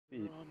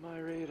You're on my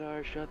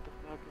radar, shut the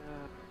fuck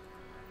up.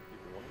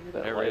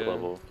 That light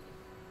level.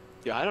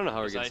 Yeah, I don't know how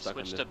we're getting I stuck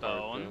on switched this to part,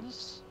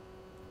 bones.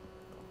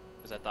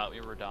 Because I thought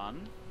we were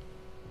done.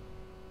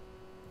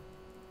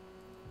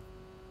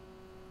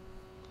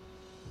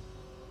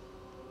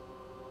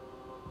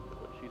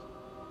 She's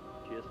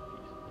just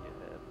piece of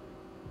head.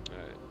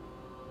 Alright.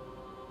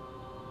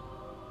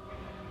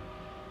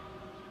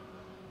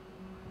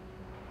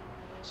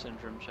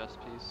 Syndrome chest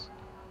piece.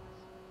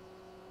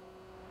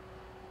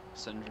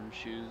 Syndrome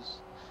shoes.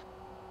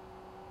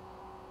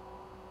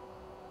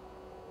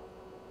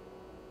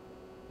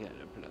 Yeah, I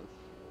don't pronounce.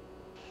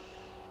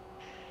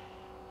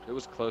 It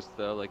was close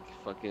though, like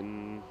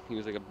fucking, he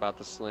was like about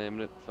to slam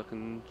and it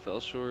fucking fell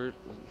short.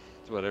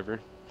 It's whatever.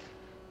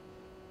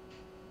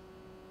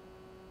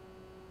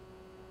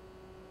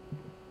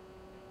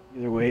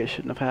 Either way, it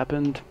shouldn't have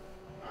happened.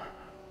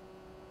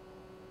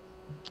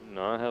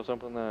 Not have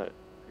something that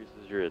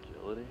increases your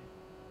agility?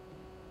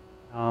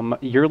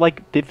 You're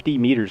like 50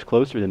 meters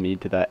closer than me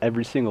to that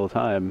every single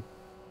time.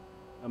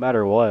 No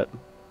matter what.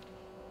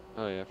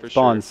 Oh yeah, for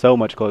Spawn's sure. so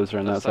much closer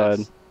on that side.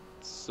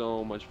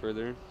 So much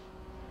further.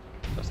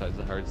 That side's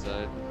the hard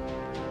side.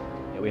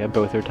 Yeah, we have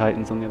both our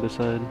Titans on the other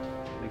side.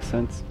 Makes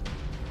sense.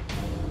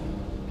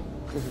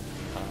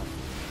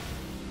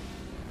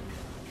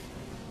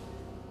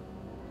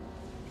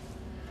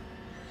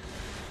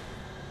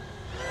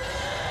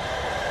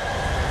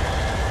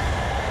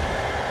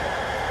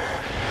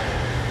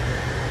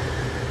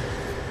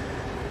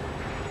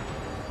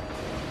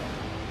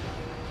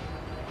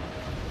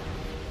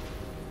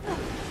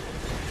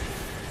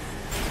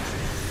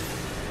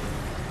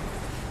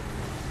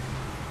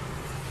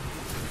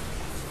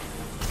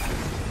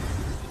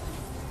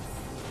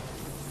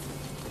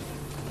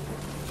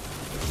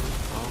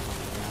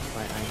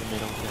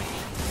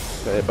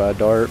 Okay, if I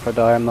dart, if I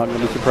die, I'm not gonna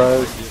be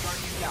surprised.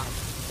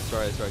 It's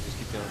alright, just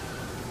keep going.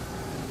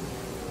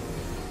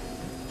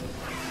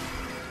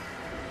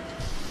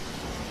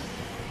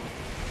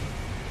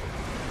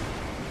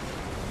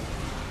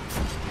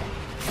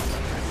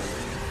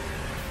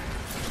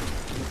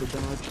 Another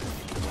dodge.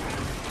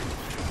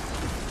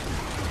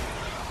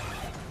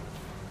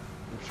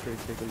 I'm straight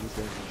taking these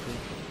guys.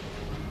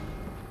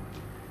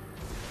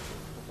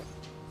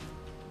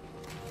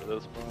 For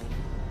those spawns?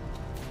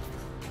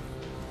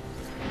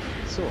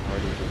 It's so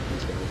hard to get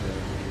these guys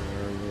out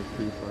when you're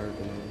pretty far and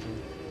everything.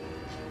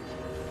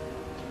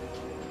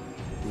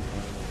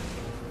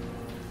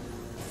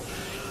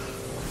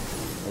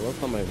 I love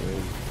how my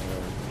ring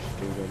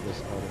can go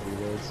just out of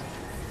reloads.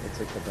 It's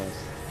like the best.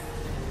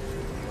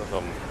 I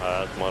love how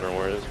ask Modern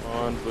where it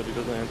spawns, but he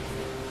doesn't answer.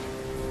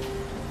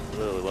 I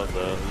really love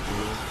that.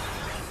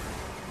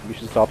 You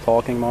should stop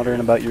talking, Modern,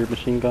 about your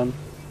machine gun.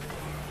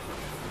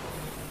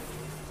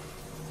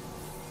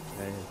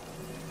 Hey,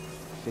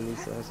 she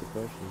needs to ask a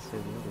question, say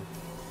later.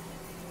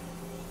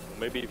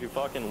 Maybe if you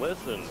fucking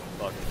listen,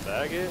 fucking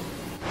faggot.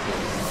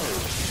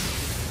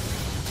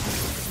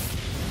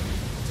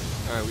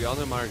 Alright, we all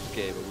know Mark's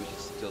gay, but we should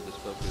still just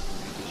focus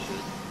and do this shit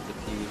as a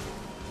team.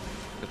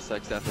 Have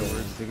sex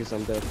afterwards. Because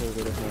I'm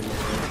definitely gonna find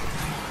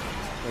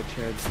my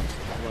Chad's a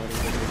lot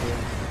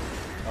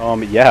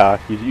of yeah,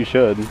 you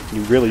should.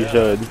 You really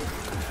should.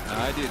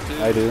 I do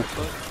too. I do.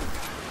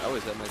 I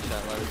always have my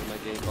chat louders in my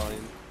game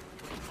volume.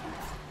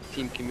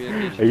 Team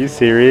communication. Are you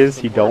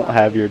serious? You don't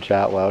have your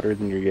chat louder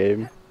than your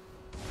game?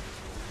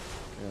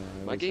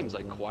 My game's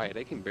like quiet,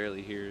 I can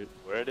barely hear it.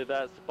 Where did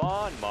that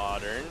spawn,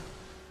 Modern?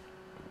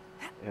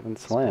 I haven't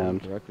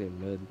slammed. Directly in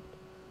mid.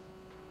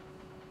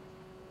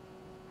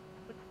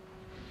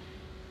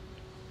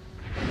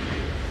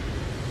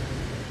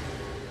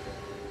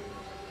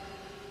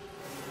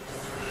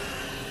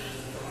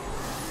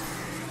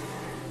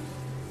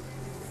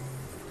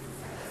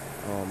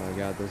 Oh my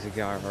god, there's a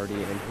guy already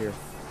in here.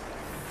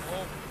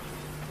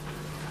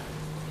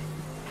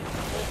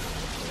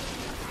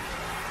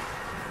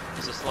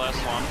 Is this the last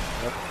one?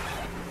 Yep.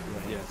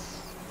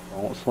 Yes.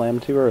 Don't slam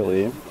too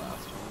early.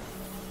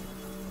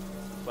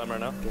 Slam right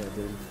now? Yeah,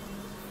 dude.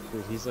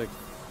 Dude, he's like...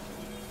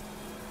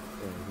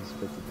 Yeah, he's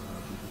 50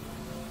 behind you.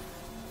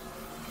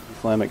 You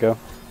slam it, go.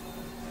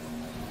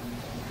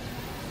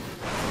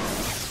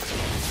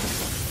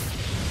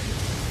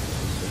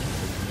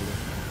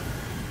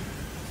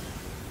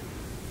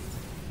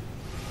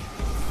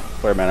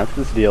 Wait, man,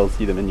 after this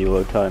DLC, the menu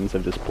load times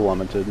have just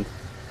plummeted.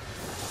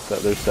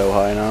 They're so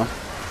high now.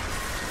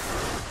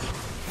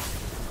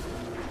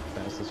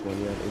 Fastest one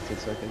yet, 18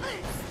 seconds.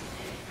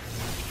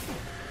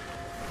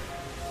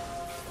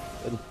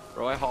 Good.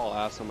 Bro, I haul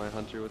ass on my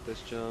hunter with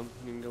this jump,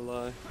 I'm not gonna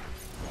lie.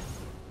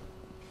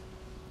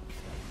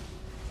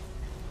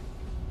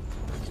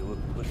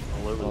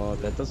 Oh,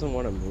 that doesn't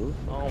want to move?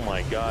 Oh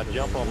my god,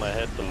 jump on my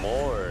head some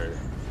more.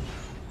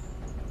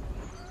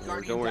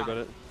 Don't worry about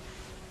it.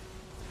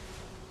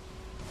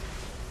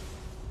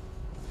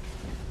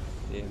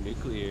 Yeah,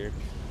 nuclear.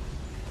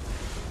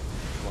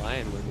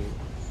 Flying with me.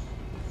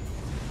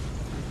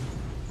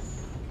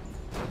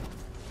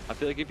 I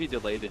feel like if you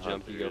delay the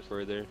jump, you go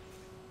further.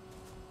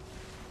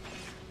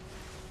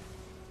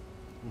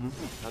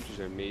 Hunters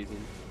are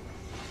amazing.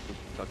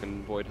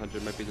 fucking Void Hunter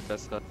might be the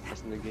best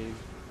class in the game.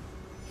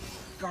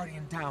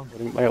 Guardian down.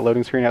 My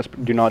loading screen has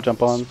do not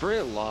jump on.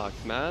 Sprint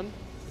locked, man.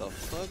 The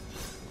fuck?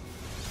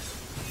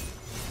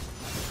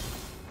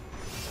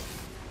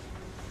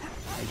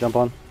 Jump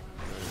on.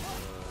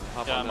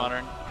 Hop Yeah, on now.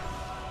 modern.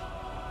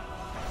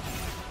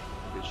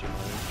 Good shit,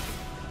 modern.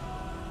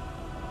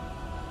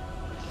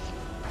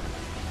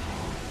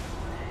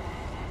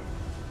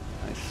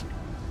 Nice.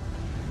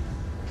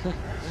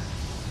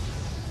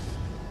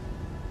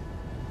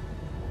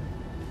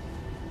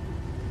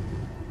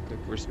 Quick,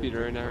 we're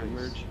speedrunning our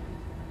merge.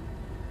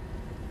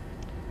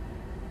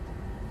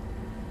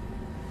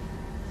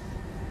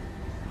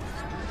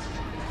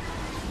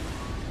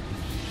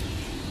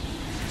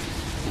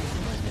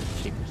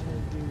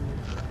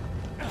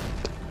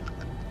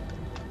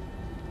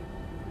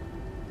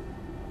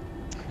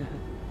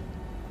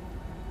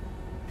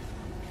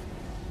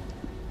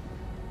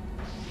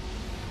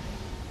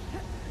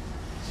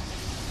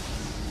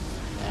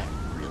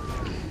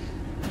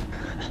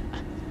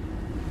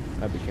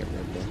 I became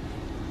red though.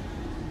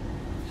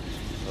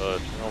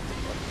 Turn off the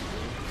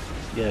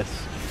fucking Yes.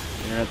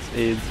 Internet's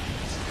AIDS.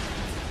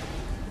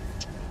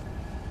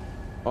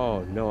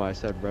 Oh no, I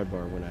said red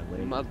bar when I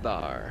landed.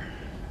 Madar.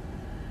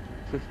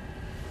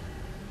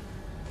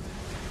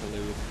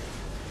 Hello.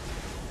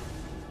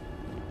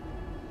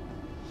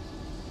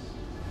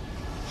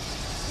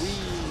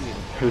 Wee.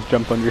 Just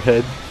jump on your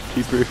head.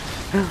 Cheaper.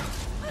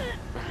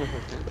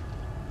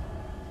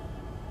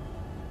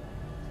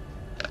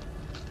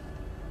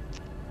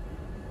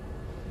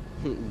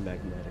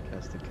 Magnetic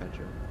has to catch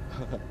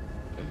up.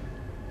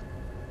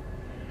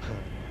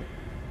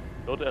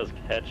 Don't has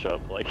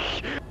ketchup, like.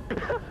 Ketchup.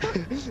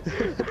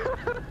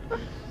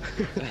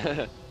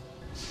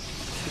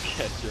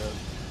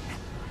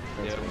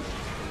 Yeah.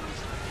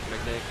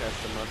 Magnetic has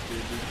the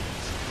mustard,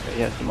 dude.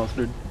 Yeah, some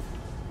mustard.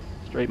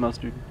 Straight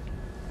mustard.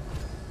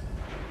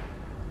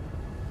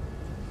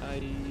 Aye.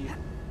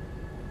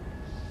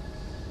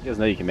 You guys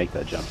know you can make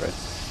that jump, right?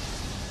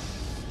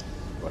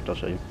 Watch, I'll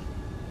show you.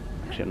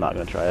 Actually, I'm not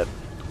gonna try it.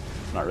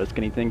 Not risk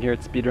anything here at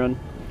speedrun.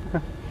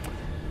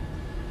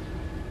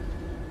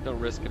 Don't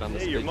risk it on the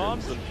Hey, your speedruns.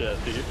 mom's in chat,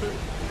 dude.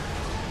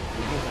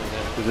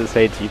 Does it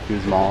say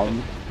Tfue's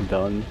mom?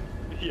 Done.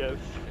 Yes.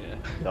 Yeah.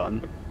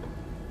 Done.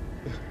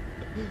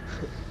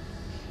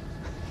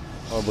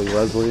 Probably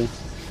Leslie.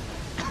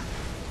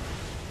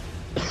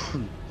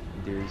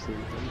 Seriously,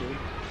 I'm good.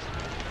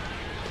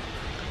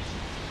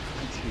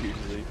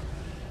 Seriously.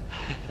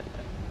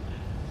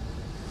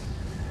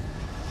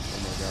 Oh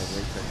my god,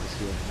 Ringtext is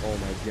here. Oh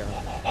my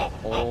god.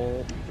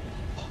 Oh.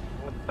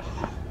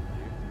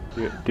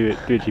 Do it,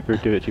 cheaper,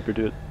 do it, cheaper,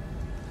 do it.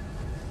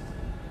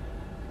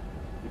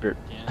 Cheaper.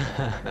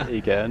 Yeah. There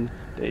you can.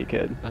 There you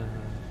can.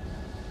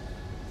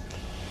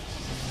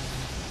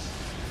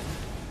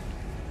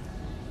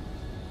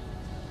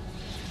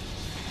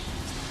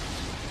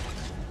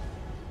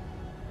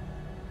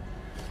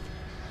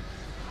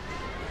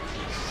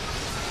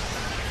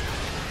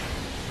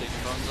 Take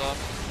your bones off.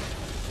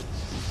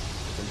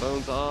 Some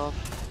bones off.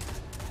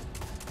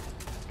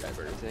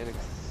 Skyburner Xanax.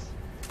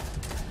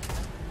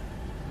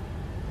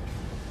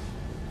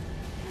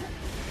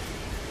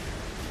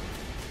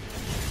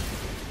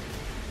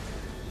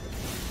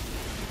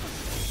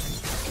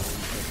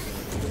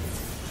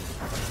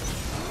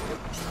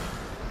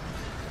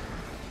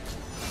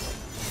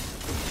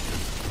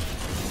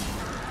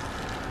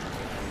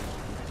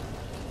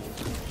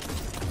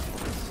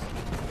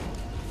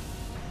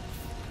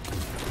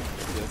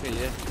 Okay,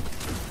 yeah.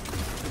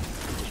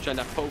 Just trying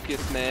to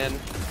focus, man.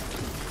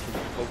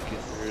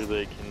 Focus. Here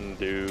they can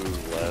do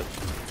less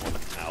 1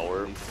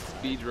 hour.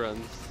 Speed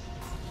runs.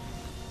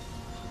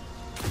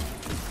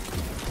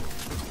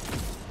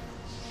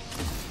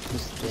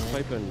 Just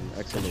type in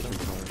exclamation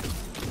point.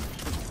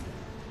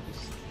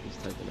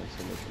 Just type in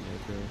exclamation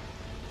point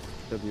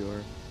there.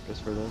 WR,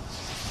 just for them.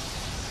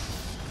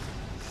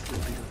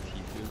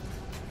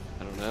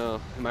 I don't know.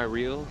 Am I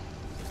real?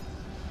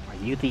 Are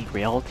you the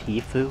real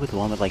Tfue, the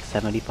one with like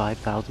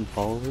 75,000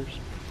 followers?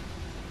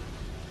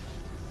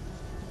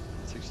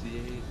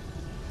 68.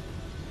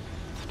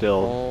 Still.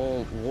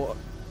 Oh, what? Are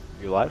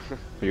you alive?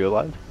 Are you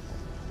alive?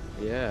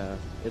 Yeah.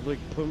 It like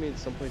put me in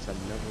some place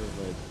I've never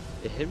like.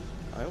 It hit.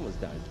 I almost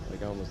died.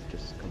 Like I almost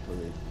just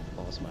completely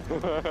lost my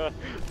head.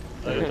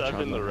 I just typed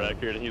in the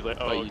record and he's like,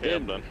 oh, Oh, you okay,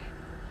 I'm did? done.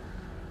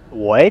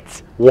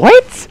 What?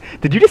 What?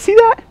 Did you just see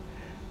that?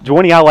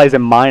 Joining allies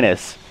in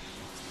 -4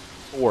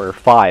 or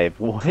 5.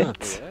 What? Yeah.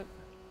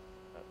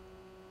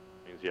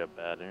 Means you have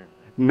bad internet.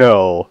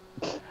 No.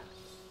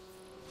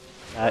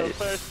 That World's is,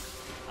 first.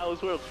 I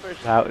was world's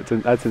first. that's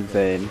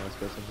insane. Last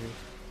person here.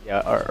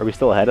 Yeah, are we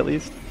still ahead at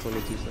least?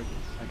 22 seconds.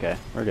 Okay,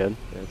 we're good.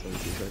 Yeah,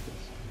 22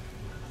 seconds.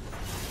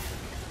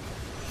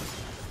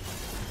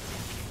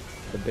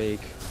 The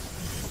bake.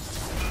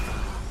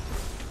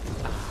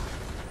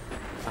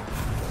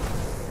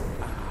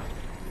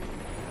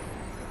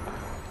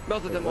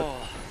 Melted them what? all.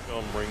 Show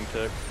 'em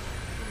Ringtext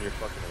and your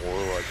fucking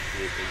warlock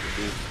shit they can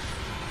do.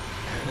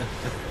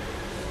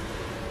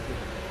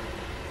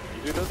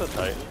 You do that,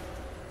 Titan?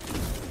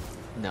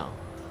 No.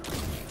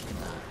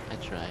 I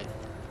tried.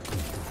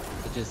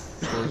 It just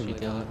slows you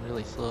down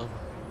really slow.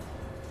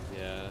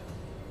 Yeah.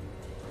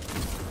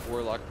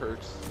 Warlock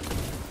perks.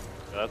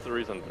 That's the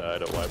reason I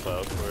died at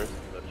Wipeout, of course.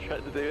 I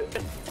tried to do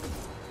it.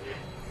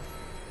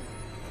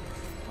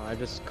 I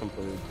just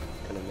completely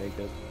couldn't make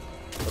it.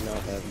 But now I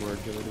have more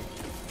agility.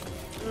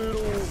 Get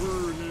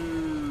over here!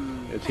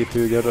 Yeah,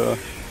 Tfue, go to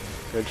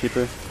Red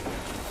Cheaper.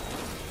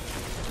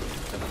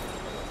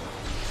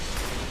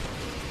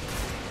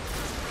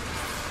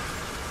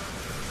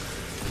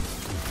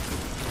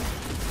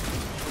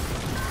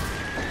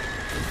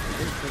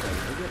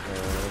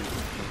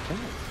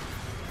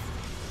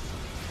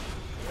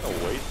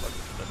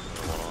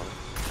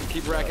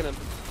 Keep racking them.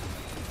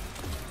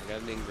 I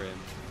got an Ingram.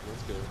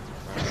 Let's go.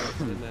 Alright,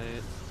 good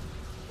night.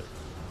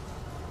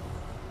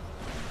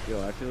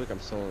 Yo, I feel like I'm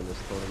soloing this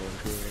tournament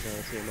here. Like, I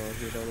don't see him out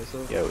here by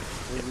myself. Yo,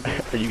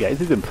 are you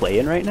guys even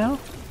playing right now?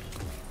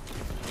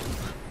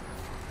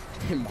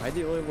 Am I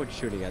the only one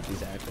shooting at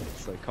these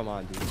acolytes? Like, come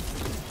on, dude.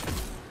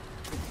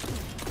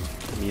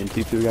 Me and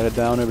Tfue got it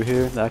down over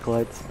here. The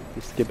acolytes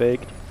just get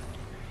baked.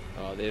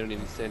 Oh, they don't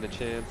even stand a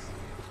chance.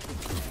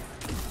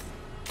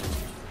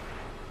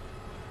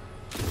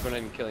 We're not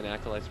even killing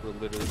acolytes, we're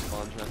literally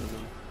spawn trapping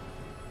them.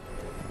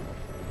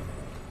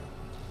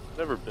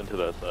 Never been to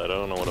that side, I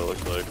don't know what it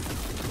looks like.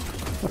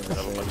 I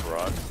have a bunch of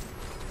rocks.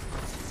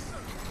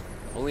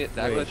 Only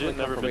the acolytes only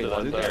come from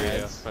one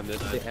area. From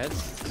this The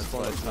ads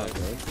spawn at top,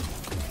 right?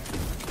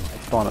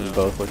 Spawn on No.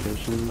 both On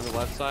locations. the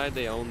left side,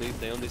 they only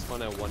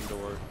spawn at one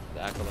door.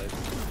 The acolytes.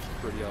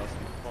 It's pretty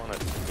awesome. Spawn at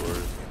 2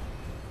 doors.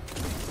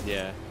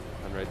 Yeah,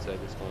 on right side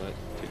they spawn at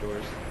 2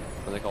 doors.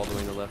 One like all the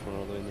way on the left, one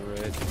all the way on the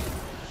right.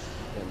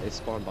 And they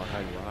spawn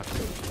behind rocks,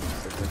 so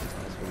it's like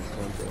impossible to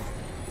spawn through.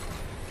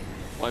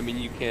 Well, I mean,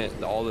 you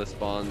can't. All the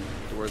spawn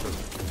doors are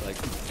like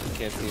you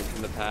can't see them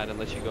from the pad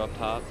unless you go up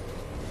top.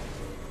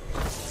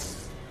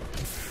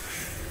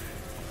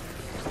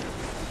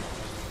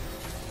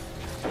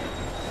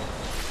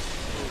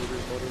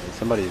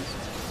 Somebody's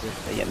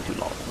AM too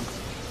long.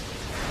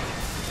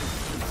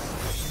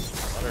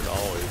 Modern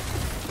always.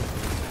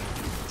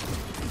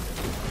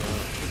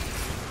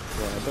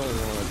 Yeah, I don't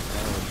want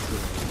to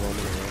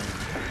roaming around.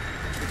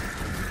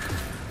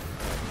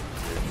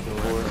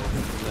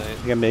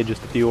 I think I made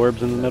just a few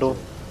orbs in the middle.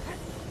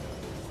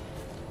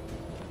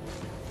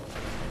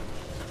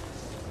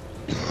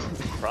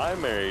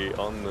 Primary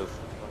on this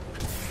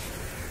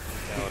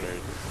counter.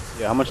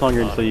 Yeah, how much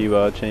longer until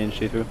you change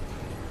Tfue?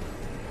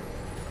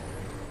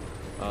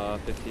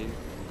 15.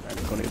 I'm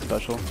just going to get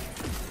special.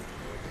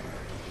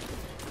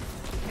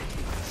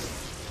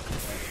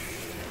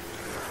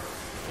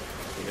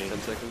 Maybe 10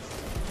 seconds.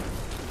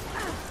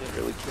 Can't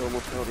really kill them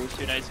with counters.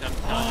 Dude, I just got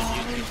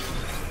pounded YouTube.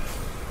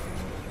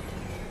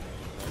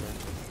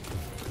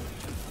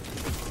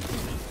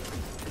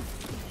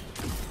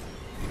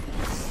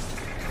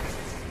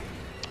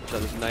 So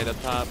there's Knight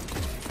up top.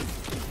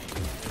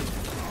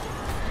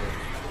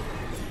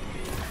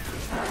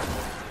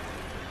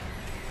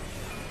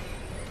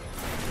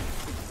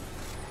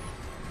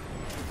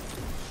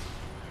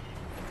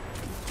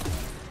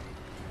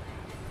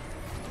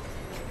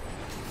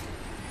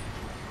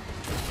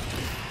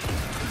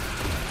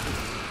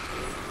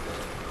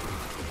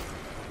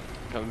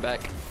 Coming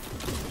back.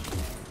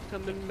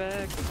 Coming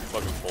back.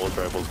 Fucking full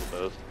tribals with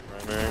those.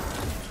 Primary.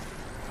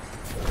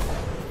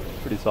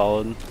 Pretty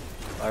solid.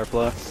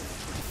 Firefly.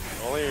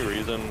 The only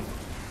reason, the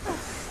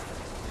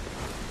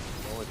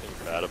only thing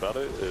bad about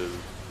it is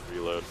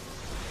reload.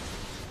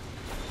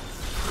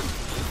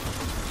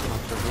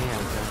 For me, I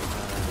got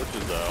Which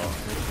is out.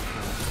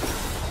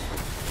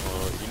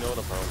 You know what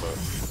I'm talking about.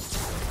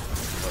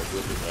 Like,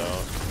 which is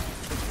out.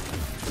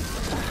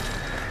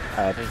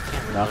 I can't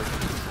no. remember.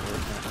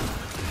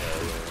 Yeah,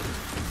 yeah.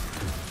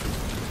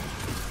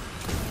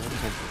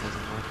 It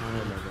doesn't work on I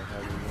it. never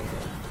had one of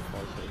that.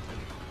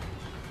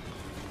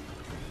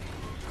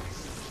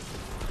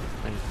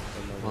 I'm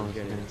Well, I not was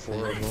getting gonna 4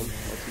 say- of them.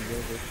 I'll see you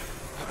over.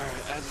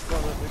 Alright, I just got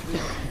up quickly.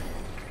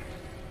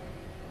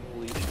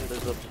 Holy shit,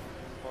 there's a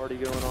party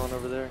going on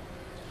over there.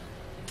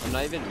 I'm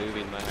not even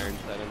moving my iron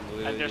side. I'm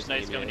literally And there's just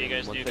knights aiming coming to you at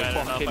guys. them Do you once guys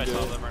they know if I walk saw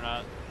into it. them or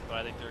not? But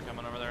I think they're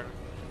coming over there.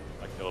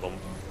 I killed him.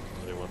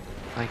 Anyone?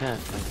 I got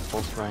like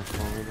pulse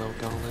rifle reload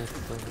gauntlet,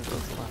 so it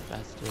goes a lot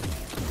faster.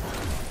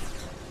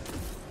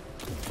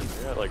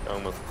 I got like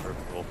almost a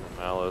purple from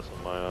Malice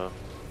on my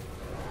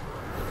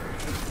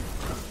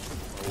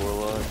my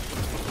Warlock.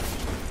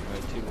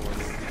 Alright, 2 more and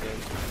we'll be dead.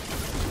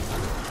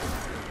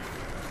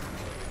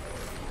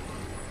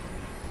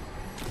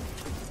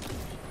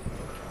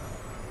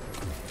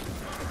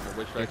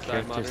 Which Your right side,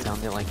 character Modern?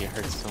 sounded like it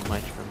hurts so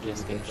much from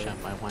just getting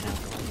shot by one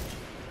alcohol.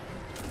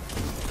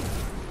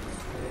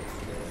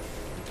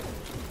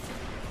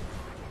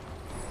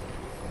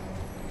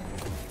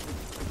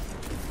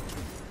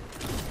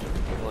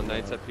 Well,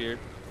 Knight's up here.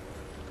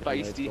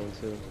 Feisty.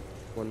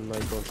 One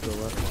knight going to the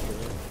left. To the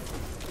right.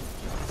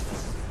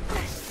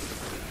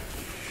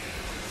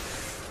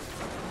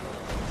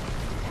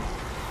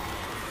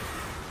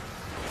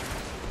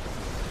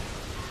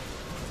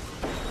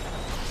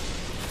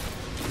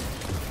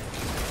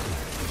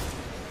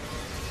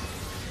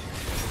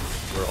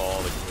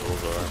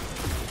 those are.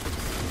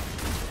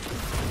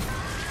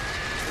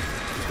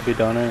 Should be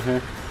done right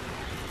here.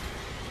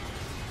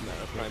 Not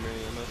a primary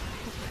ammo.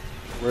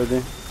 Where are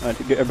they?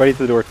 Alright, get everybody to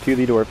the door. To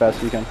the door, fast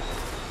as you can.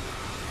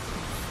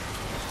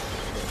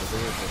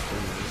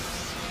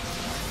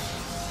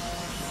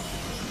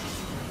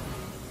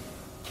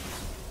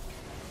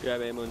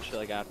 Grab ammo and shit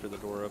like after the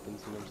door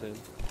opens, you know what I'm saying?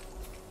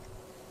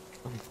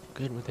 I'm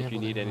good with If ammo you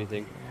need now.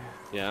 anything.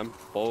 Yeah, I'm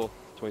full.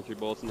 23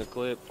 bullets in the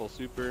clip, full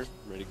super,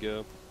 ready to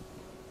go.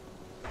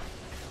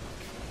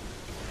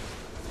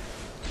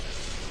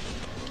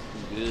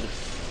 I'm good.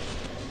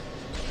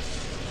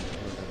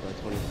 By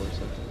 24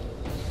 seconds.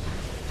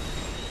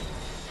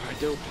 Alright,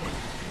 dope.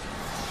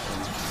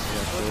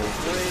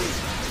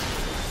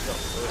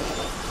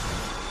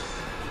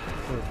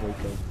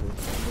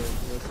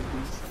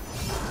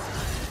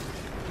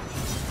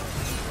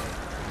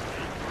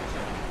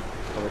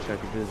 I wish I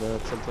could do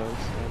that sometimes,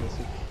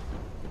 honestly.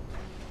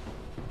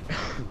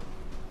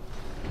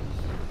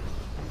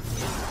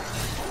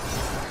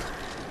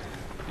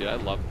 Dude, I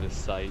love this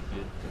sight,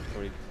 dude.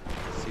 Where you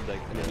see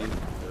like enemies,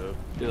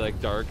 do like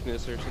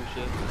darkness or some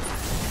shit.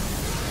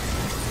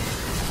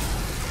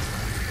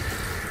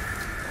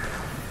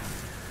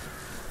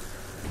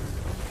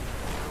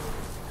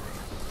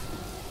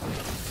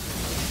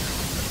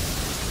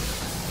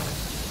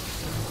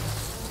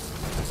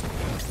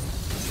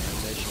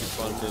 That should be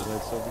fun. There's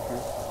lights over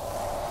here.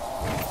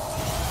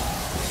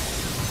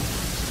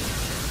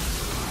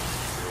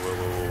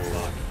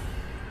 Whoa.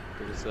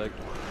 Give it a sec.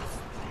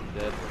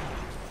 Dead.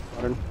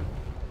 Modern.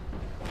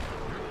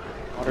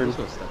 I'm Modern. just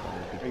gonna step on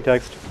it.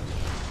 Ringtext.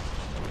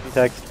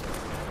 Ringtext.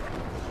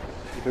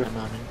 I'm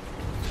on it.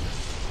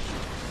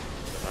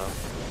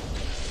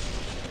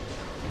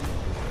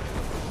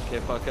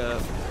 Can't fuck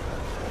up.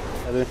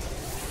 Heather.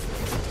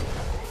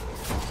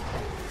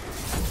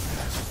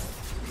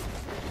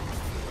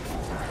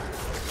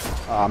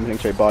 Oh, I'm getting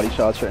straight body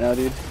shots right now,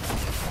 dude. Yeah,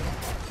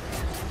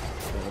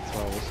 that's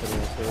why I was sitting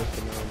up first,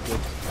 and now I'm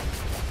good.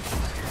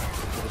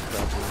 Just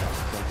grab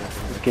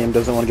it. This game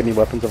doesn't want to give me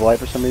weapons of light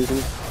for some reason.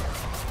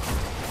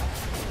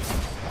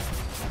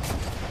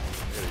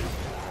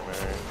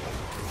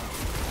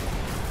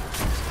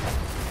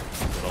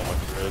 Get all my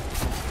grid.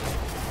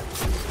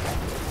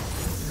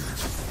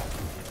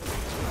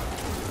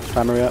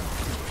 Time hurry up.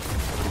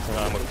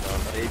 Time was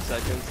done. 8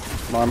 seconds.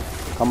 Come on.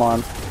 Come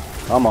on.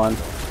 Come on.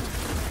 Good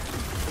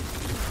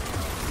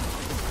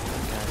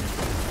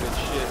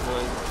shit,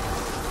 boys.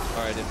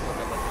 Alright, didn't fuck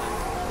up that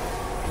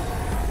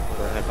time.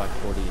 We're ahead by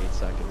 48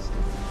 seconds.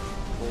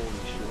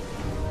 Holy shit.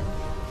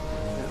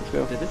 Let's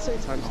go. Did it say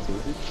times 2,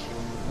 dude?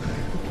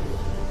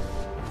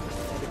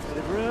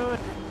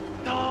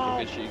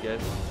 Good shit, you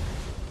guys.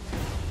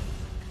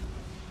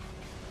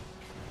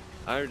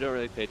 I don't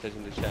really pay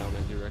attention to chat when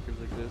I do records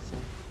like this. So.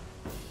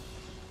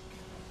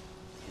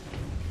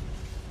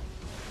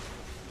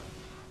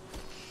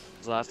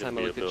 The last time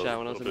I looked at chat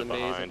when I was in the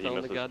maze, I fell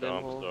in the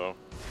goddamn hole. So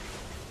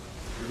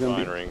He's gonna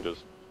fine be ring,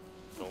 just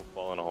don't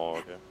fall in a hole,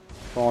 okay?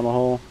 fall in the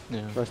hole.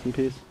 Yeah. Rest in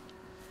peace.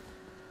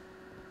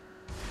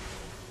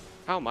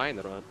 How am I in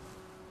the run?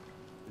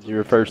 You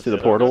refers to the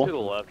Yeah, portal? to the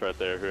left right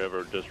there,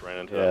 whoever just ran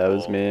into Yeah, that it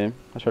was hole. me.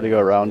 I tried to go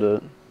around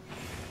it.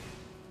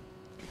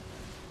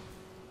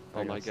 Oh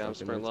I my got god, I'm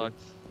stuck in sprint there, too.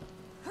 locked.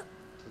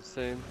 It's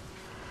insane.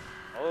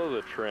 Follow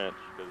the trench,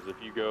 because if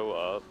you go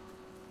up,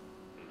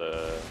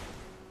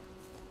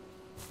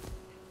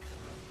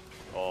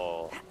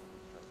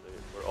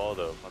 where all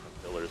the fucking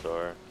pillars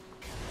are.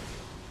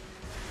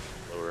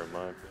 Lower in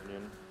my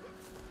opinion.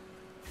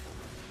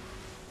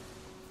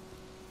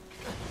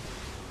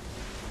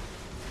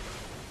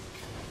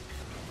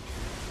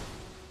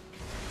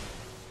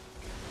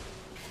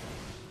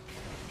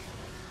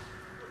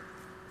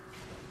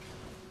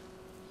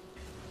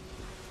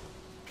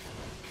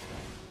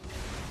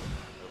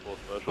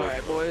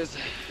 Alright, boys.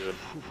 Good.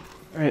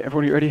 Alright,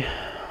 everyone, you ready?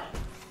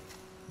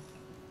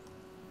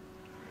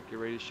 Get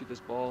ready to shoot this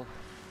ball.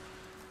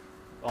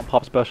 Don't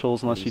pop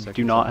specials unless 30 you do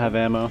seconds not left. have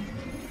ammo. Do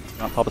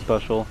not pop a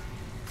special.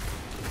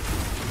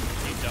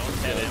 You don't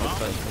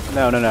have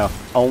ammo? No.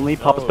 Only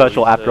pop a No,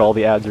 special he after said- all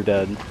the ads are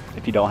dead.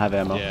 If you don't have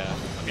ammo. Yeah.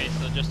 Okay,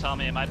 so just tell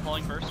me, am I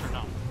pulling first or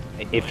no?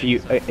 If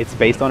you, it's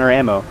based on our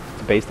ammo.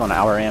 It's based on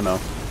our ammo.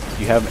 If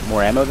you have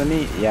more ammo than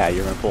me, yeah,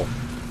 you're gonna pull.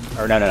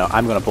 Or no,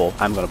 I'm gonna pull.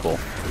 I'm gonna pull.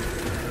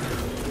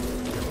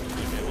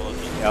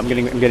 Yeah, I'm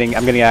getting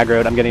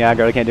aggroed. I'm getting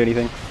aggroed. I can't do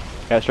anything.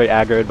 Got straight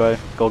aggroed by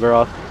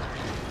Golgoroth.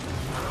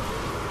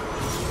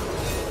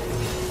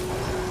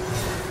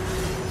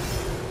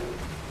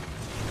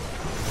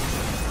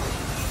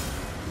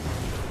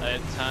 I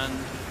had 10.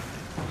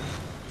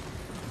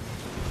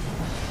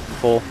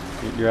 Full.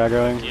 You're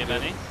aggroing. Do you have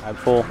any? I'm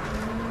full.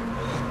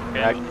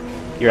 Okay.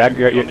 You're You want me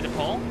you're to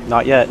pull?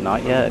 not yet.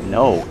 Not yet.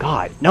 No.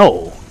 God.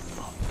 No.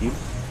 Dude.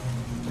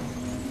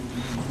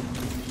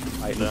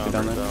 Alright, let's go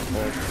down there. There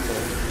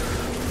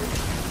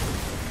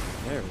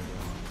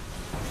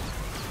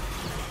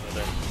we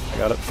go. I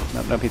got it.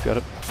 No, Pete's got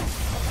it.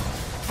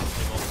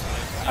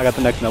 I got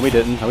the next. No, we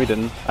didn't.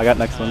 I got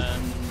next one. 10,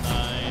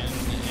 9, 8,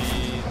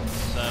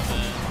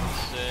 7,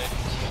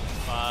 6,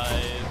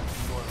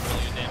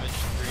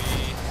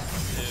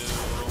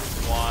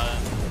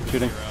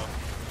 shooting.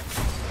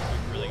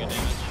 Really good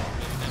damage.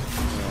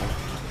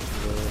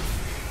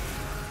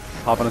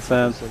 Hop on a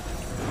sand.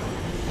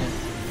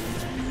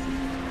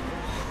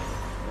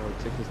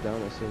 Take this down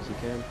as soon as you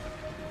can.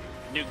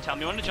 Nuke, tell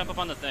me when to jump up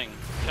on the thing.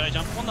 Should I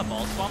jump up on the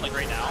ball spawn like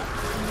right now?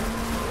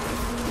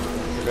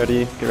 Get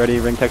ready, get ready.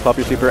 Ringtext, pop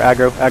your super.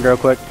 Aggro, aggro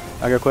quick.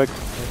 Aggro quick.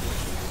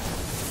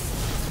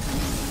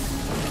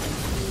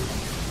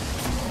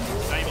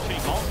 Not even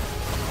shooting balls?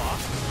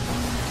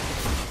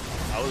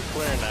 I was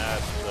clearing that,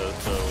 so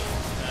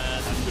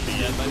That should be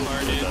it by far,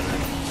 dude.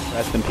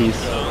 Rest in peace.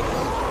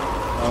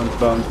 Bones,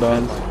 bones,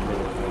 bones.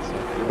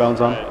 Your bones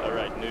on.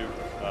 Alright,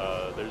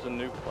 Nuke. There's a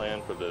nuke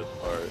plan for this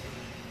part.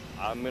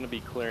 I'm gonna be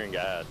clearing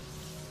ads.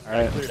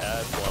 Alright. I cleared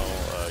ads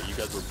while you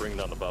guys were bringing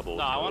down the bubbles.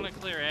 No, I want to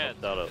clear ads.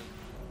 Shoutout.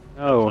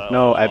 No,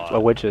 no,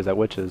 at witches, at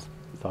witches.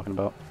 He's talking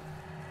about.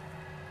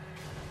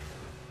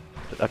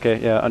 Okay,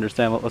 yeah,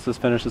 understand. Let's just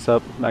finish this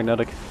up.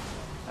 Magnetic.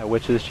 At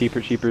witches,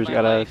 cheapers,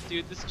 gotta. Life,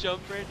 dude, this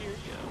jump right here,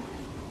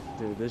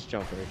 yo. Dude, this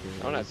jump right here.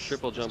 I don't have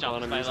triple jump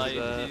on him. My Uses life,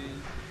 that.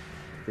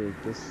 Dude,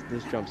 this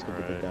jump's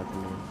gonna be the death of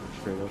me.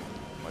 Straight up.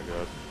 Oh my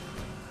god.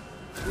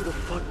 Who the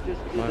fuck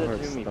just did My that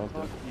heart's to me?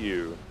 stomping. Fuck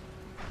you.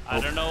 I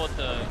don't know what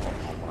the...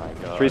 Oh my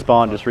god. Just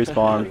respawn, just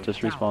respawn,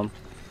 just respawn.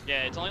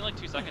 Yeah, it's only like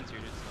 2 seconds here,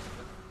 dude.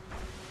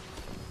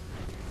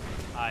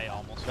 I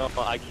almost... No,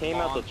 I came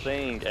out the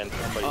thing and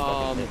somebody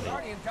fucking hit me.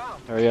 Guardian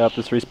down. Hurry up,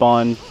 just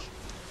respawn.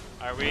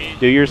 Are we...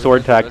 Do your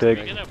sword Where's the rest tactic.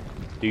 of we gonna...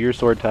 Do your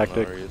sword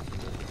tactic. Sorry.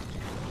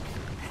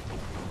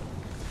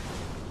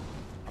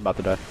 I'm about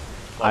to die.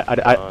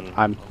 Done.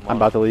 I'm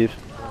about to leave.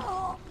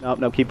 Nope,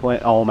 no, keep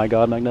playing. Oh my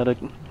god, Magnetic.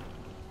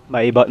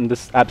 My A button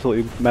just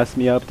absolutely messed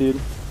me up, dude.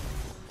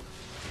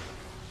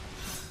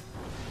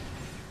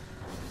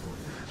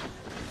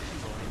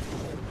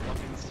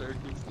 Fucking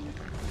circus, dude.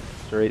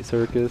 Straight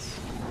circus.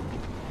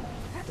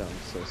 Dude, I'm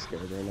so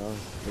scared right now.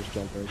 This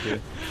jump right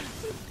here.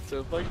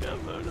 So fucked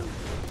up, Mona.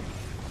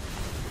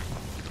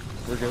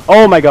 We're good.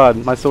 Oh my god,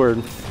 my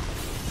sword.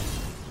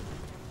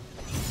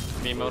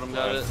 Me modem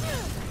got it.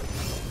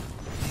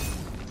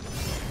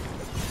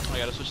 I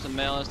gotta switch to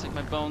malice, take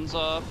my bones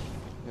off.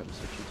 Yep,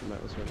 switching to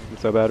Atlas right I'm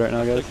so bad right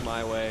now, guys. Took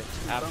my way.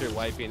 After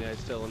wiping it,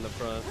 still in the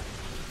front.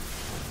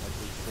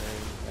 That's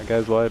insane. That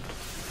guy's wiped.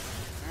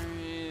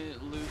 Alright,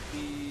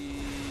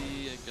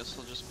 Luffy. I guess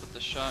I'll just put the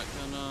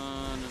shotgun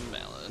on and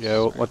malice.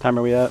 Yo, what time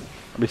are we at?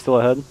 Are we still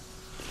ahead?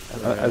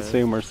 I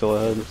assume we're still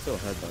now. ahead. We're still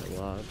ahead by a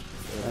lot.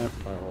 Yeah.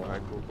 By a lot.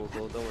 Alright, cool.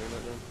 Don't worry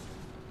about that.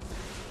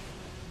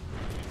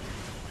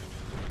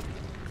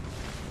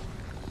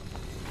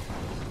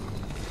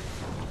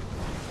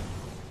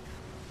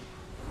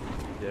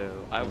 Yo,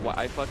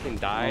 I fucking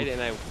died and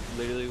I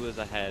literally was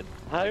ahead.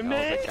 I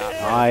made it!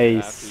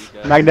 Nice.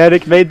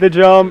 Magnetic made the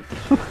jump.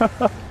 Good shit,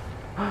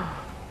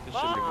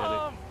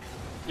 Magnetic.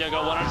 Yeah,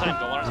 go one at a time,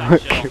 go one at a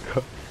time,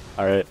 chill.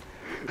 Alright.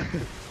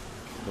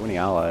 Winning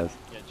allies.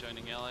 Yeah,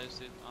 joining allies,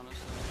 dude, honestly.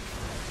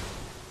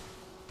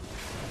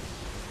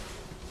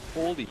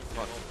 Holy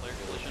fuck. Player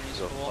collision is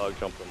There's a cool. fog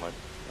jump in my...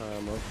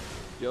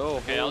 Yo,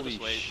 Okay, I'll holy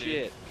just wait, dude.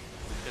 shit.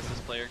 Guess this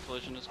player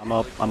collision is I'm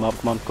up, really I'm cool. up,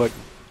 come on, quick.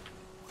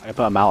 I gotta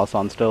put a malice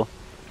on still.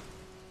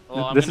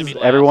 Well, I'm This gonna is be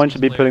last, everyone this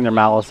should be player putting their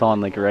collision is malice on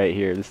really like cool. right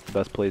here. This is the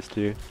best place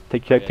to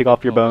take Yeah,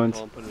 off your bones.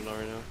 I'm putting it on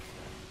right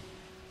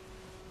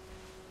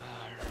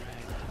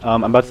now.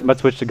 I'm about to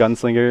switch to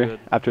gunslinger Good.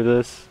 after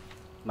this.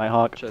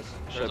 Nighthawk. Should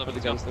Let's I put the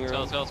go, gunslinger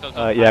on? let's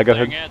go. Yeah, go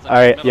ahead.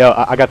 Alright, yo,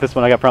 I got this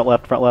one. I got front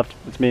left.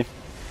 It's me.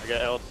 I got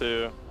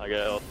L2.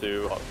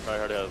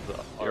 Tryhard has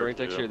Your rank R2.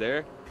 texture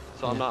there?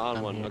 So I'm not on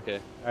I'm one, here. okay.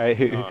 Alright,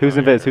 No, who's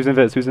no, invis? you're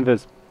Who's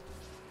invis?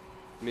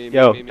 Me,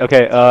 Yo, me.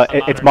 okay,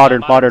 it's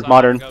modern. Hop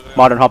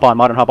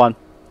on.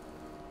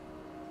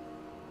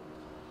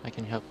 I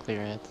can help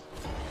clear it. Oh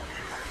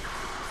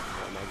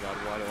my god,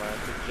 why do I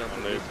have to jump On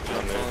on this, this on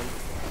jump this. on?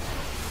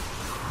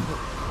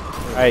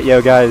 Alright,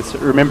 yo guys,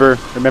 remember,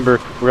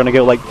 we're gonna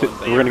go like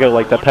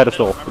that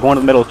pedestal. We're going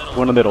to the middle, pedestal.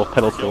 Going to the middle,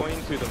 okay?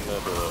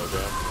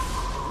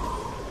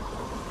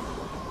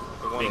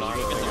 The one Make on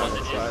sure you get the one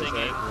that is Right.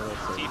 singing.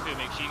 Yeah. Tfue,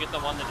 make sure you get the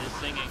one that is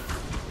singing.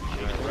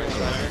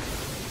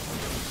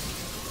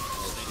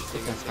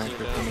 Take a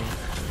sniper for me.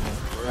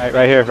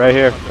 Right here.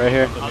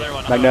 Other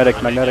one, Magnetic.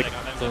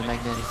 So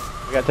magnetic.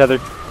 We got tethered.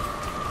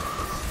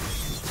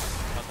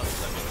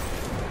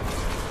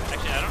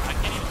 Actually, I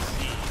can't even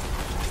see.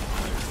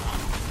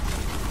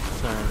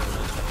 Sorry.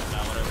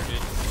 Nah, whatever,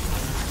 dude.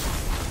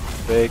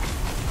 Big.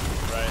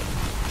 Right.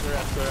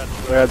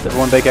 We're at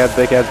one big ads,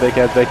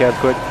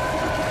 quick.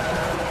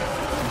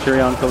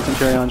 Centurion, kill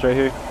Centurions right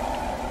here.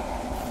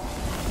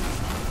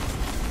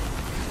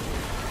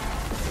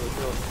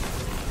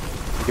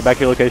 Get back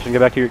to your location, get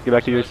back to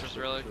yours.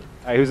 Really?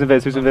 Alright, who's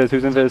invis?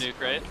 Nuke,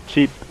 right?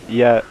 Cheap.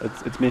 Yeah,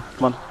 it's me.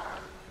 Come on.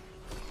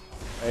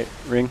 Alright,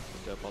 ring.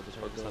 Yep, I'll just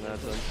focus on that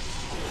then.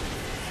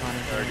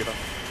 Alright, get up.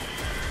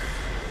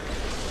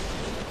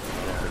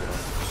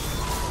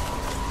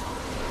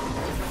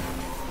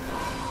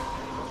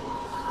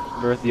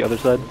 We're at the other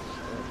side.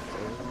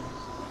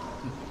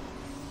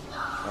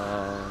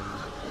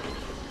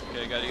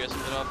 Okay, got you guys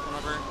set up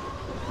whenever.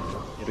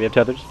 Do we have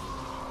tethers?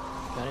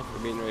 Got it. We're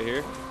meeting right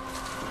here.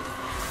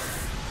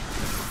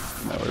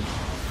 No, we're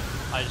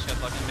I just got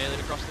fucking meleeed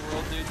across the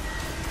world, dude.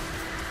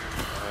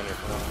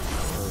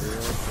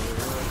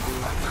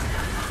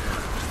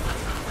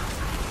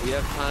 We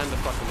have time to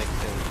fucking make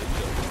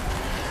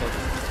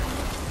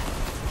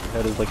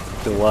head is like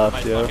to the left,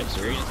 My yeah. fucking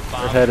screen is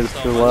Her head is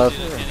bombing to the so much, left.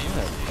 dude, I can't even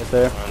see. Right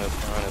there.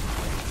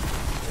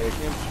 Hey, I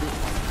can't shoot.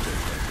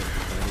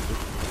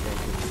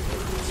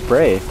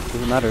 Spray.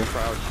 Doesn't matter.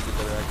 Crouch to get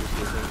better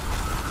accuracy, I think.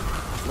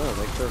 No,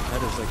 like their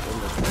head is like in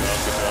the.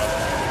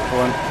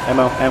 Hold on.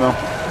 Ammo. Ammo.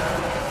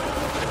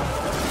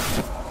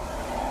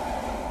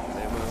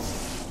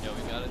 Yo,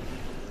 we got it.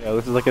 Yeah,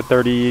 this is like a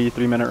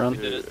 33-minute run. We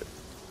did it.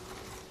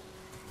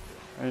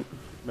 Alright.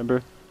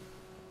 Remember?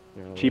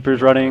 You know,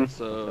 Cheaper's running.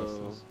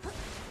 So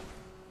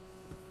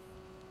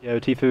Yeah,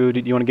 Tfue, do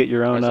you want to get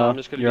your own I'm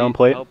just gonna your own be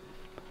plate? help.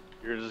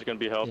 You're just gonna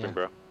be helping, Yeah.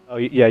 bro. Oh,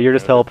 yeah, you're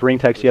just help.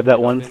 Ringtext, you have that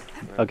one?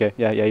 Alright. Okay,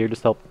 yeah, you're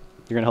just help.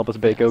 You're gonna help us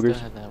bake Yeah, I ogres?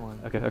 still have that one.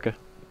 Okay, okay.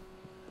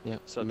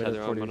 So Minute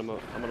Tether, 40. I'm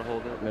gonna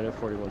hold it. Minute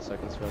 41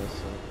 seconds for us.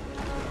 So.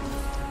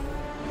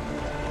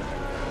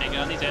 Hey, get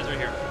on these guys right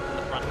here, in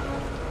the front.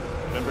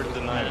 Remember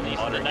the night.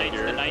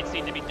 The knights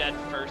need to be dead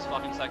first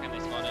fucking second they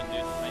spawn in, dude.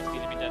 The knights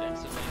need to be dead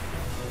instantly.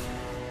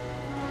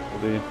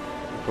 We'll be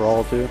for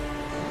all too.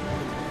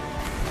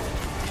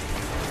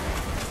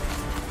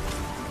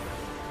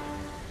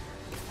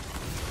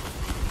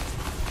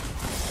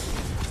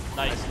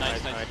 Nice.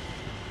 Minute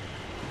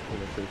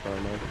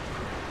 35 now.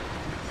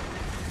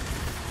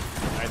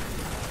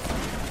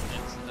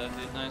 Instant dead,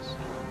 dude. Nice.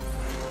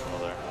 Oh,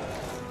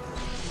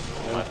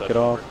 there. Yeah, get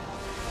off.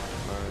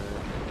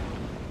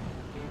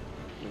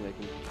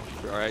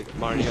 Alright,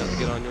 Martin, you guys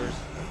get on yours.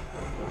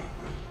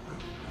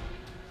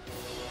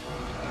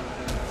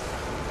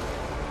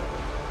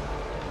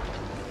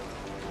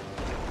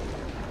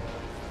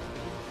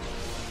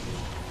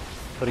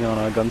 Putting on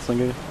a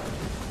gunslinger.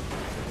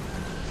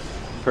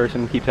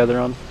 Person, keep tether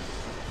on.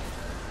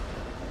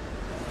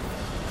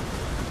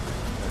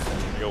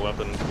 Your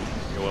weapons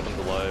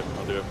alive.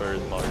 I'll do it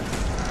first, Mark.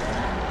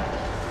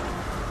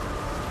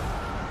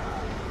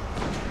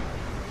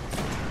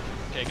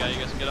 Okay, guy, you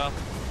guys can get off.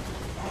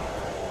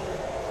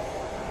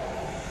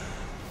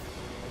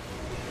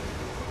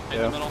 In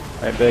Yeah. the middle.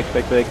 Alright, big.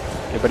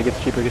 Everybody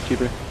gets cheaper, You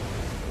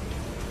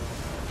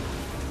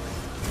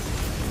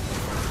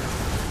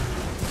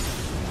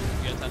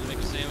got time to make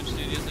a sandwich, dude.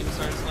 You guys need to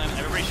start slamming.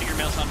 Everybody shoot your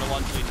mail sound to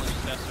one, please. Let's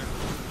just faster.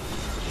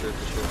 For sure.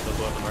 Those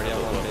weapons, Already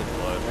have one, baby.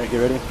 alive. Alright, get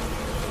ready.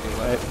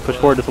 Alright, push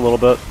forward just a little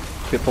bit.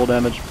 Get full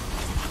damage.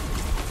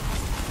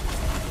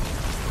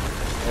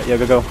 Yeah,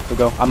 go.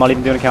 I'm not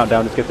even doing a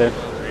countdown, just get there.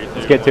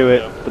 Let's get to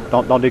it.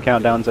 But don't do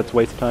countdowns, that's a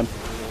waste of time.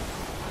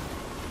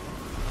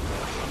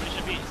 Somebody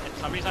should be. If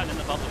somebody's not in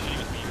the bubble shooting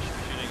with me, you should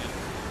be shooting it.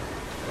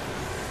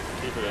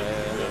 Keep it in.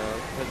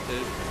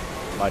 Hesitate.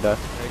 My die.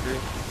 I agree.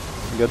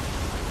 Good.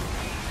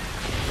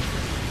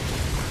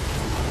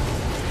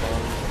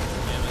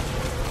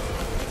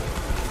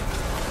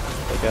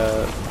 Like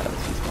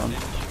spawn.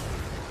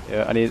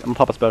 Yeah, I'm gonna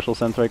pop a special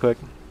sense right quick.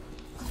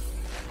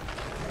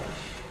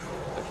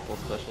 Full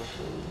special.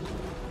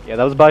 Yeah,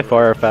 that was by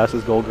far our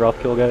fastest gold growth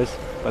kill, guys,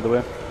 by the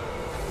way.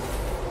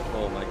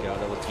 Oh my god,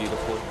 that was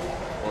beautiful.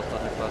 Well, let's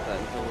not talk about that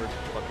until we're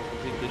fucking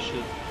completing this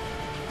shit.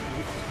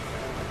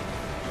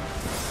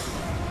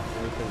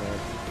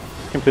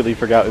 Completely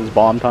forgot it was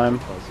bomb time.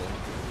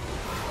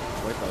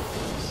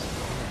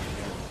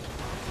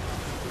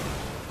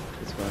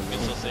 It's fine. We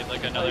still save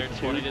like another Like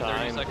 20 to 30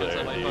 times seconds there,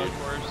 on my dude. phone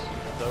for us.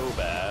 So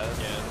bad.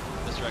 Yeah,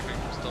 this record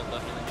can still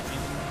definitely be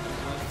beaten.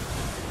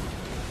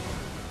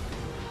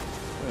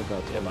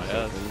 About Yeah, my 20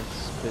 ass. seconds.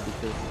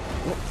 50.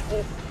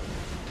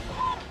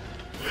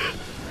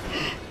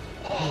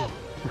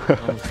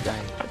 Almost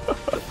dying.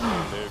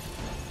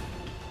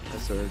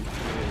 That's already.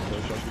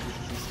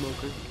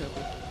 Smoker,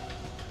 Kappa.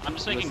 I'm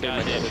just making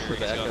Let's goddamn see sure if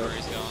he's I can going go. where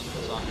he's going,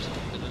 so I'm just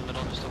in the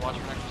middle just to watch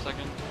him for a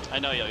second. I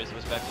know he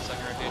was back to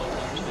second rotation.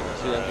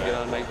 So you have to get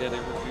on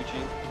MagneticRubber.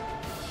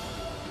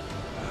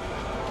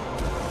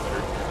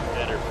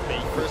 Better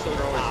fake. First one,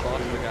 always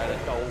boss the guy that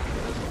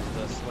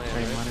the slam,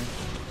 Very right? modern.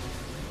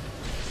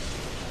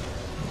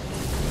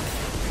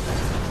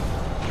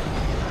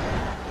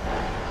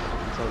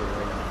 I'm telling you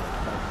right now.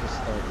 Like, just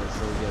start this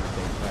so we get a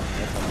big back.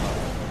 That's a lot.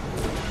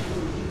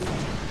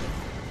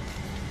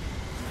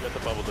 Get the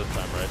bubble this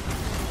time, right?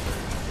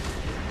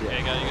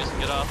 Okay, guy, you guys can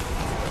get off.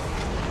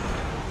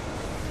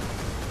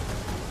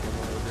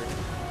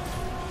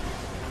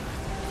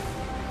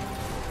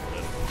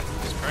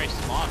 Jesus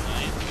Christ, come on,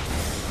 man.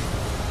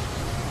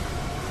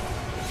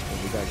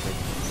 We got good.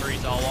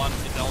 Three's all one.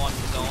 It's all one.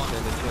 It's all one.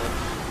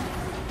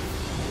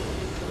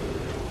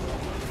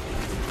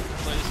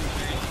 Play this in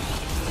three.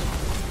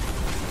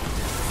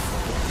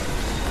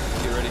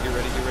 Get ready.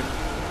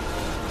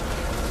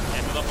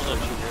 And move up a little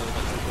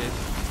bit.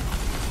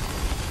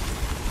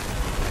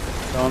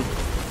 Down.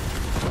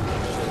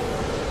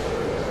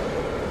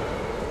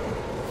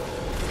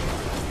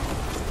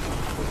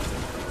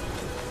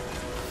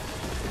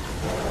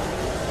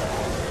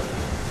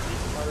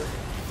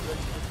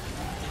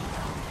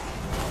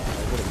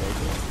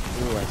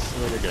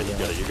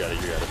 got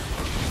it, you got it.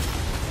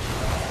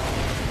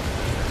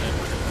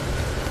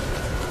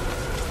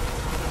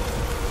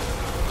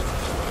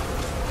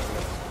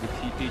 The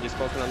TP just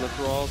focusing on the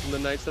thralls and the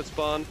knights that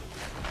spawn.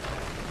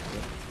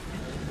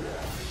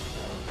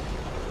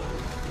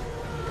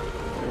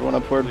 Everyone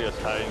upward. Hopefully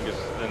a Titan gets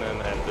spinning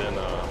and then a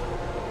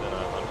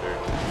Hunter.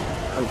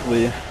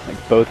 Hopefully,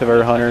 like both of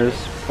our hunters.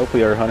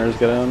 Hopefully our hunters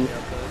get in. I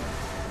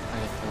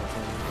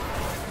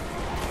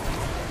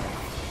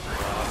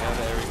got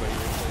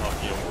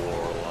Talking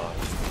war a lot.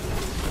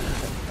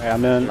 Alright,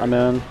 I'm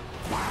in.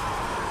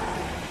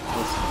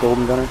 This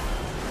golden gunner.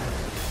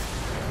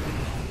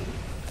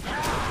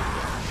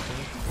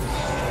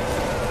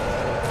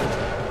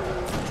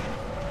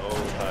 Oh,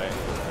 Titan.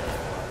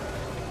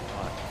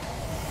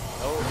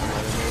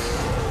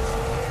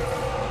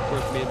 Of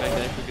course, me and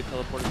Magnetic could get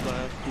teleported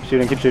last. Keep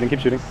shooting, keep shooting, keep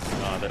shooting.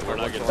 We're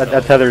not getting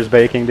That tether is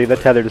baking, dude. That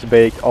tether is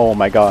baked. Oh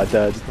my god,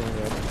 dead.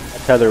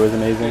 That tether was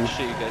amazing. Good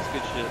shit, you guys.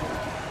 Good shit.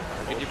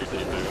 Get your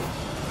positions.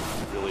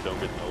 You really don't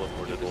get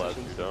teleported the last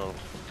you don't.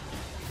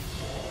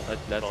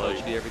 That's how it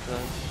should be every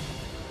time.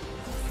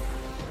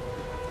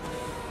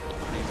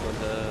 He's on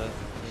the...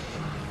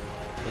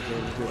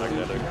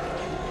 Magnetic.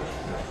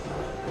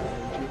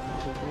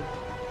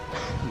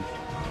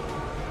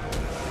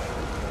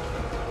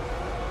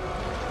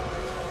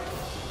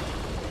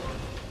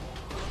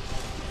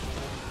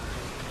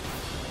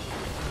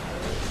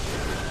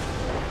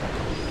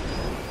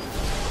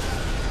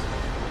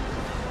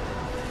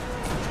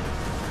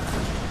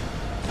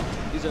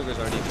 These ogres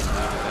aren't even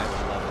back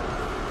to level.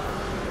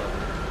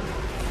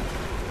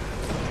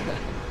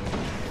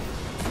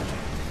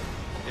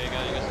 Okay,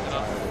 got you guys get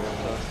up.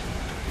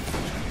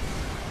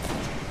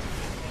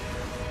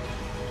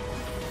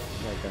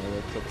 That guy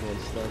that took one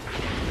step.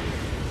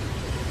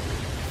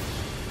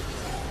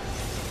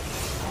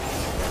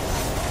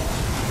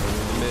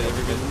 Mid,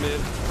 everybody's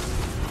mid.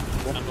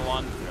 Number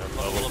one.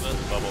 Yeah, A little bit.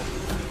 Bubble.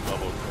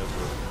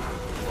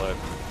 Slide.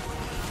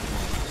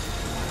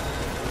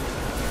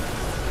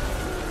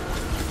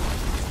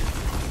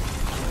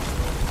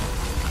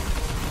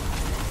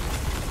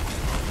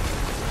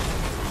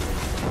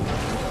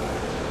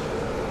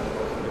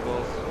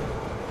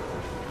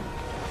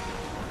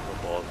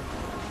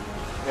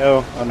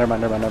 Yo, oh never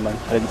mind. I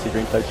didn't see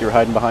Ringtext. You were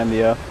hiding behind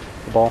the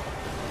ball.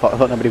 I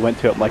thought nobody went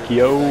to it. I'm like,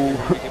 yo.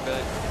 Take it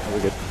back. Oh,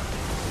 we're good.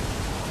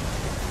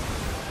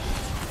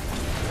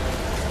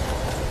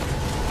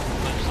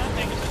 I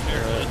think it's a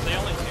fair bit. They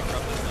only take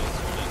from this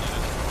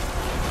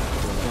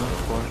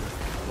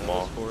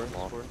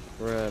Four.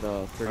 We're at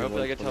 31.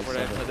 Hopefully I get teleported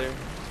after there.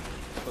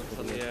 Focus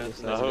on the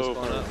I hope.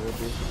 spawn up.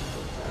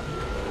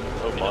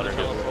 Oh, modern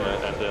gets spin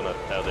and then a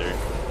tether.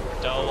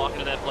 Don't walk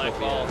into that black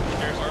ball.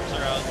 There's orbs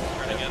are out.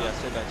 Trying to get Yeah, us.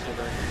 stay back.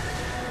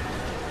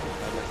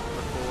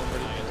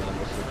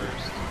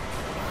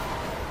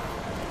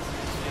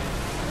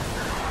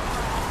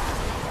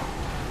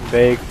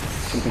 Bake.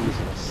 Something's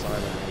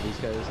Silent on these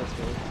guys, that's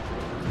good.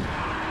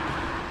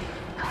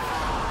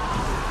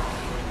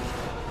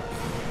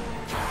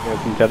 you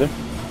have some tether.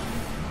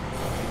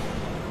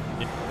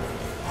 I'm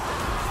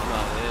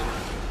not in.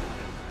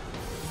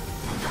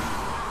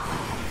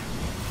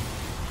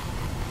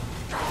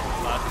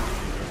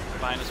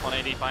 Minus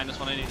 180, minus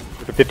 180.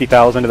 For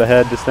 50,000 to the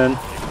head, just then.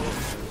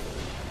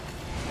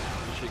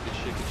 Good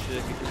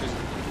shit.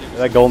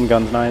 That golden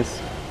gun's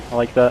nice. I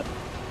like that.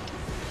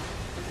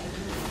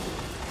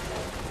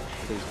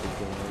 Please be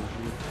good.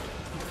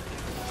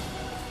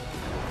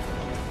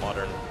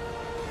 Modern.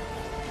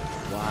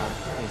 Wow.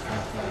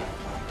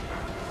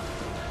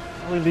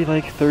 Probably be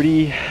like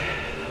 30,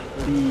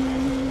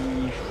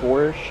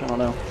 34-ish. I don't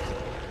know.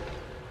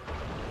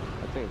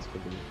 I think it's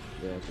good.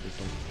 Yeah, it could be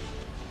fun.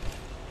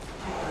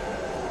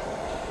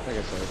 I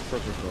guess our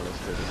perfect bonus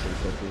for this is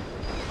 50.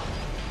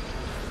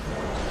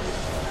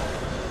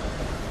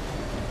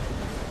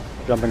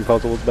 Jumping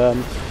puzzle was bad.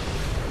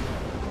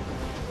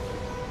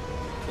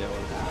 Yeah,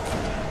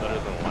 Better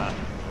than last.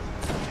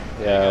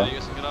 Yeah. You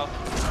guys can get off.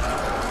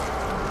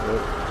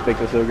 Take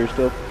this ogre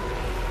still.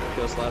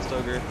 kill this last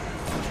ogre.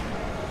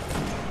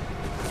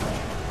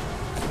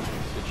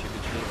 Good shit.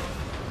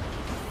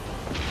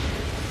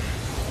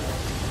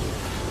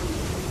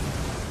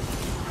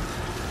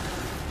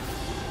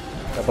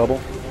 That bubble.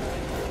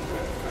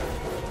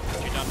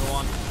 Shoot down to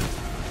one.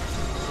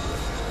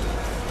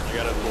 You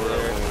gotta lure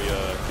him when we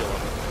kill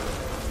him.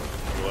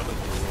 The weapons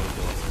when we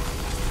kill him.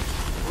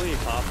 Hopefully he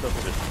pops up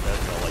with his head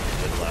like he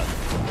did last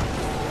time.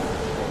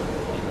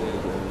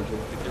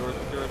 Pick yours.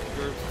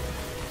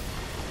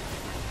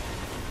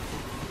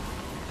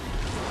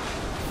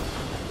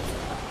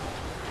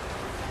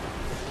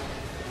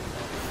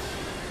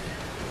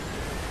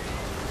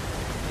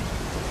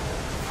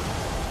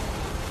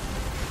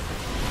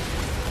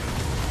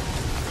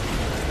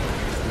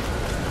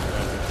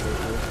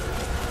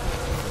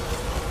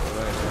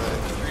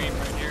 Dream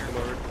right here. Come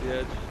over to the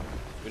edge.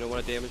 We don't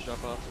want to damage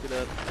drop off. Get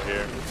up.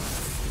 Here.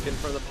 Get in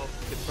front of the ball.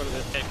 Get in front of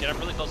it. Okay, get up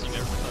really close and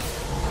get up really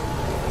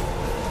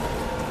close.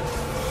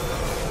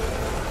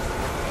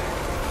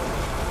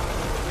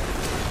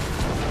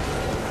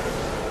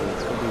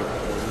 It's gonna be a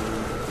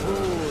 40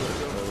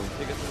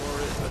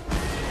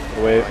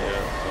 Wait. Yeah,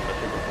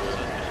 mission complete.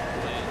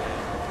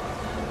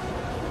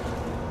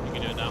 You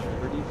can do it now.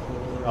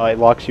 34. Oh, it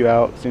locks you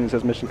out as soon as it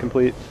says mission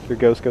complete. Your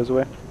ghost goes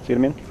away. See what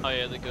I mean? Oh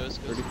yeah, the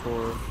ghost goes.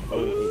 34.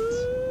 08.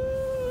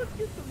 Let's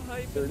get some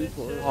hype in this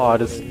 34. shit. Oh, I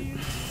just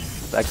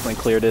accidentally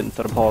cleared it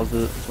instead of paused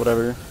it. It's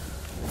whatever.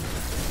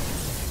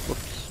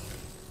 Whoops.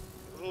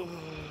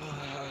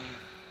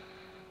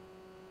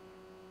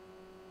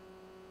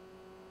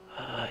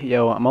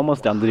 Yo, I'm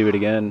almost down to do it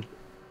again.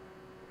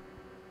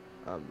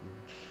 Um,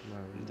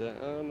 Down,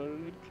 I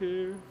don't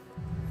care.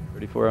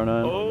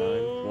 3409.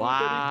 Oh,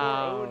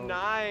 Wow.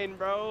 3409,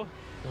 bro.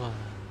 Wow.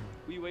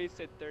 We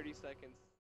wasted 30 seconds.